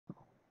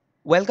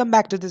Welcome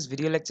back to this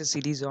video lecture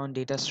series on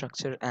data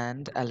structure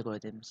and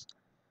algorithms.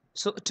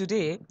 So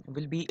today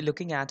we'll be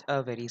looking at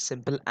a very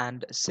simple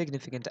and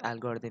significant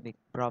algorithmic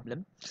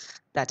problem,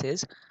 that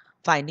is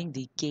finding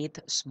the kth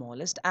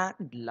smallest and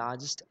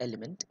largest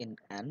element in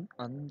an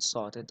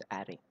unsorted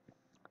array.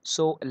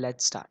 So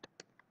let's start.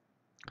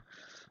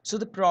 So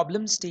the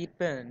problem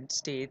statement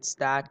states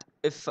that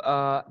if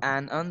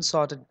an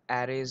unsorted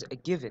array is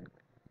given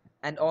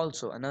and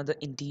also another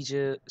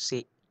integer,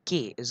 say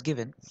k, is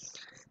given,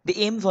 the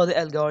aim for the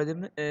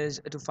algorithm is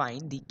to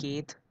find the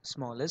kth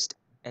smallest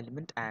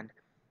element and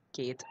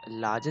kth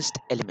largest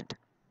element.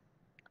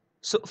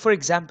 So for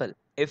example,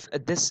 if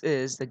this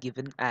is the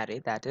given array,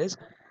 that is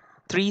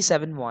 3,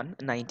 7, 1,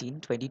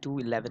 19, 22,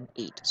 11,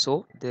 8.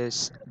 So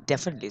this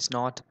definitely is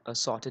not a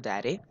sorted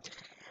array,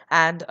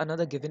 and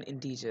another given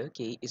integer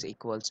k is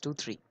equals to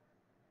 3.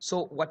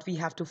 So what we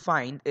have to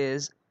find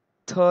is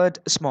third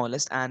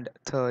smallest and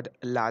third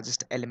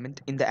largest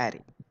element in the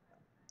array.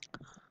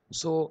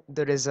 So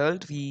the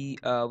result we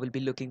will be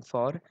looking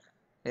for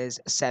is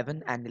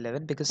 7 and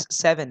 11, because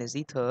 7 is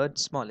the third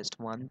smallest.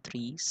 1,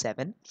 3,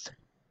 7,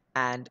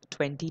 and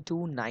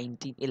 22,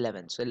 19,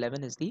 11. So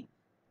 11 is the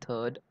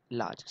third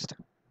largest.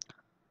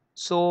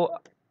 So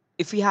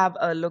if we have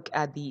a look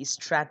at the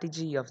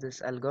strategy of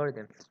this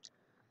algorithm,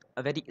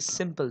 a very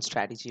simple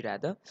strategy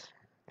rather,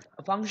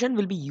 a function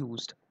will be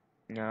used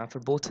for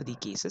both of the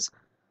cases,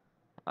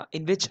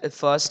 in which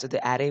first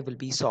the array will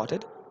be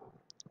sorted.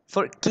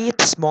 For kth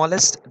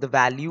smallest, the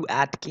value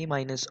at k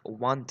minus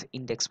 1th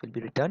index will be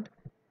returned,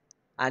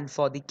 and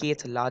for the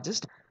kth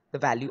largest, the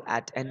value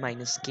at n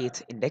minus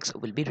kth index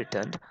will be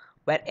returned,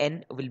 where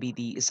n will be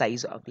the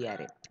size of the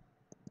array.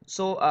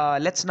 So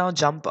let's now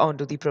jump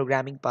onto the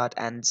programming part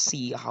and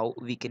see how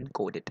we can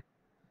code it.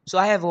 So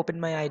I have opened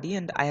my IDE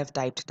and I have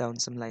typed down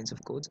some lines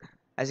of codes.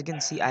 As you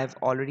can see, I have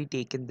already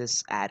taken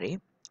this array,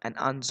 an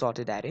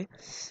unsorted array,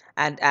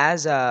 and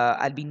as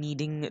I'll be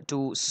needing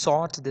to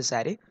sort this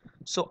array,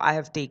 so I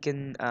have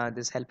taken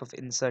this help of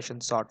insertion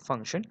sort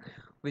function,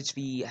 which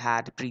we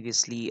had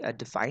previously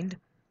defined.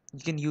 You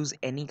can use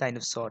any kind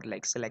of sort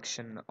like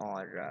selection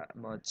or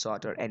merge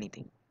sort or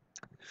anything.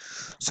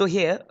 So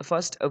here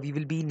first we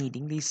will be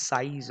needing the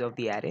size of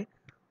the array.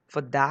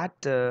 For that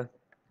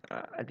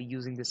I'll be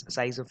using this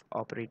size of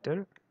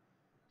operator.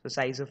 So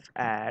size of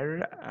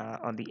r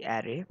on the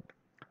array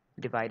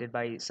divided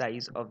by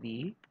size of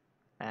the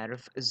array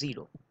of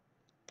 0,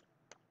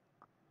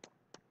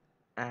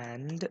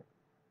 and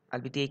I'll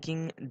be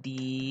taking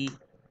the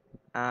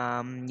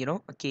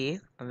k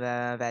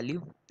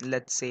value.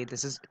 Let's say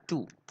this is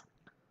 2.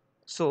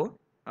 So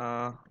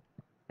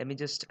let me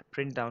just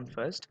print down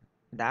first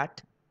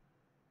that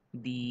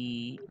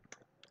the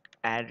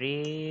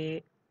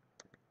array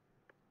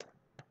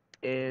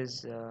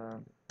is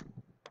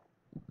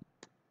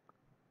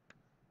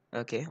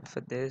okay.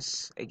 For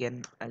this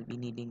again I'll be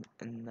needing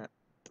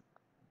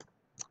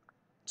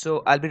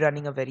so I'll be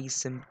running a very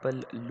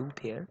simple loop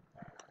here.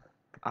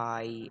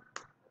 I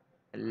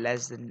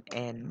less than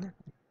n,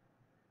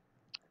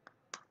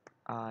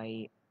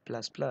 I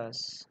plus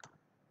plus,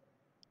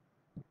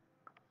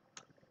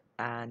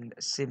 and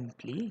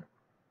simply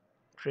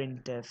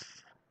printf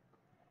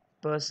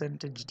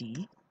percentage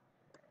d,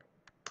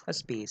 a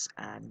space,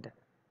 and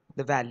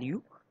the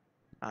value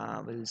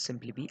will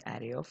simply be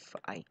array of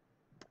I.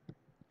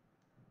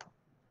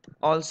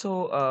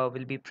 Also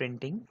will be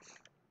printing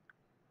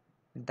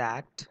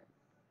that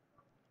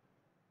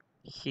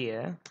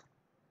here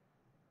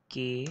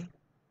k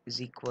is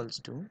equals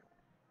to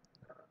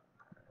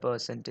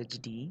percentage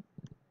d,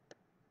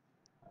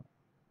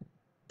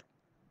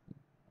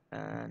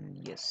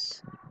 and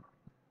yes,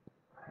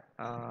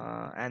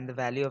 and the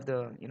value of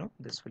the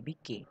this will be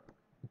k.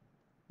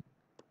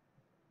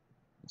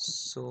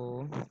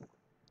 So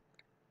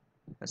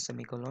a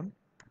semicolon.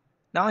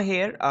 Now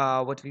here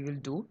what we will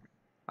do,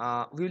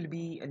 we will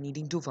be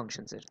needing two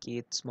functions here,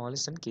 kth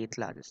smallest and kth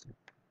largest.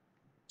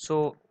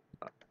 So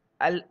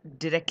I'll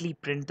directly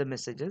print the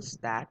messages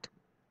that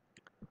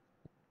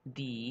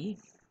the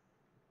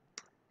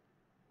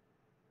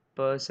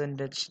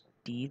percentage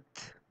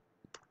dth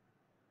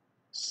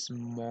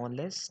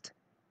smallest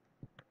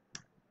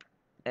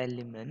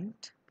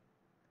element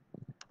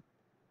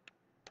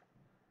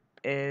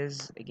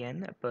is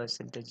again a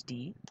percentage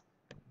d.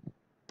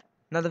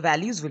 Now the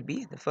values will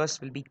be, the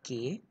first will be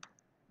k,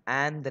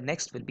 and the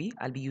next will be,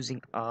 I'll be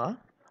using a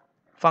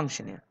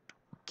function here,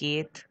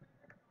 kth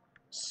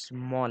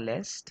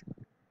smallest,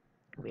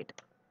 wait,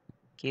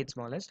 kth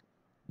smallest,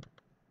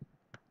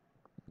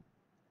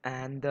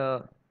 and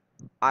the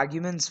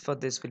arguments for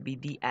this will be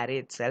the array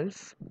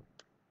itself,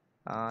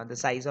 the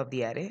size of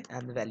the array,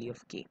 and the value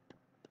of k.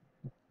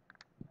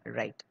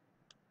 Right.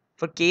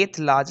 For kth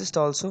largest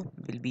also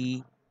we'll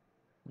be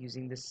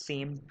using the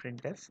same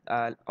printf,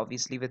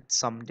 obviously with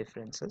some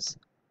differences.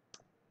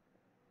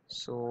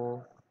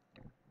 So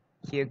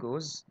here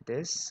goes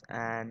this,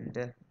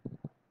 and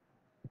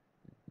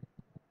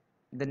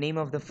the name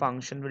of the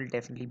function will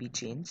definitely be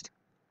changed.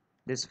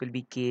 This will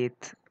be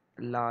kth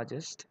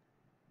largest.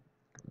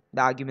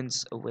 The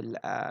arguments will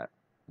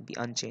be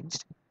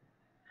unchanged.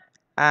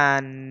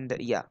 And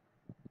yeah,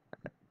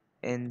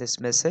 in this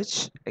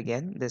message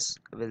again, this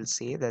will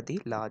say that the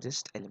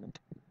largest element.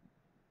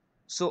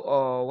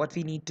 So what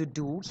we need to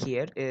do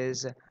here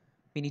is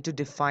we need to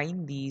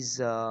define these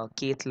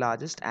kth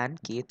largest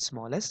and kth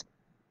smallest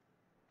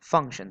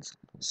functions.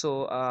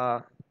 So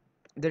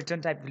the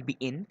return type will be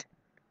int.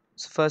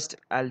 So first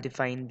I'll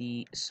define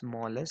the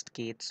smallest,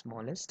 kth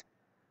smallest.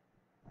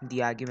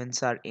 The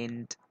arguments are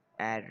int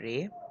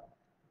array,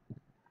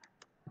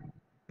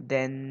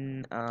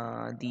 then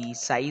the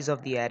size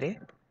of the array,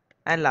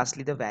 and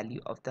lastly the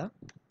value of the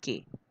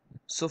k.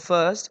 So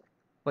first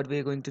what we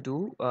are going to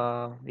do,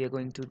 we are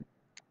going to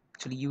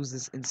actually use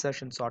this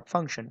insertion sort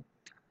function.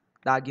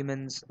 The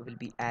arguments will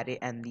be array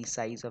and the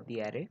size of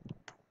the array,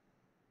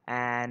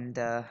 and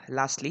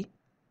lastly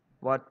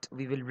what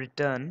we will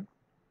return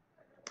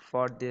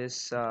for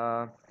this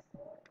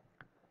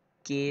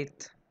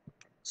kth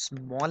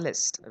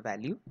smallest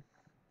value,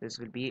 this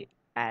will be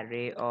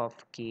array of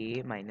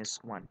k minus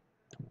 1.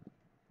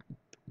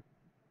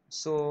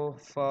 So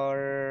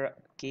for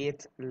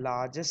kth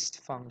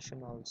largest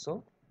function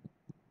also,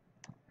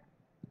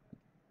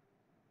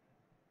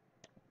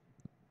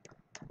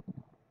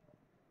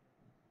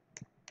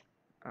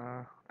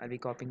 I'll be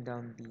copying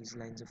down these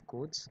lines of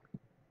codes.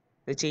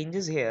 The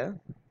changes here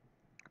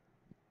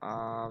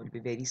will be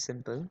very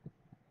simple.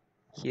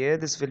 Here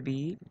this will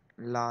be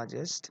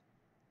largest,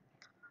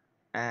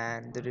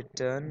 and the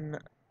return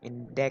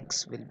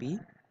index will be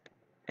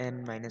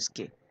n minus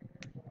k.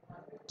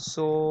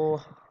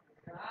 So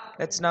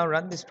let's now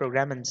run this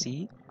program and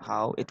see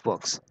how it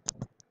works.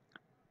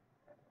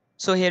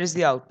 So here is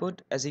the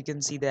output. As you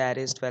can see, the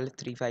array is 12,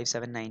 3, 5,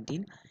 7,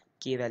 19.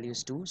 K value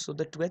is 2. So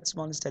the 2th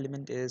smallest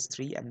element is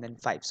 3 and then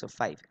 5. So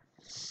 5.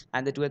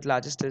 And the 2th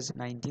largest is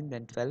 19,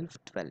 then 12,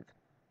 12.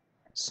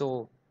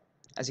 So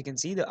as you can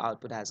see, the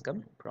output has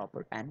come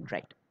proper and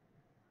right.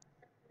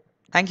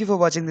 Thank you for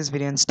watching this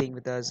video and staying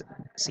with us.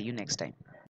 See you next time.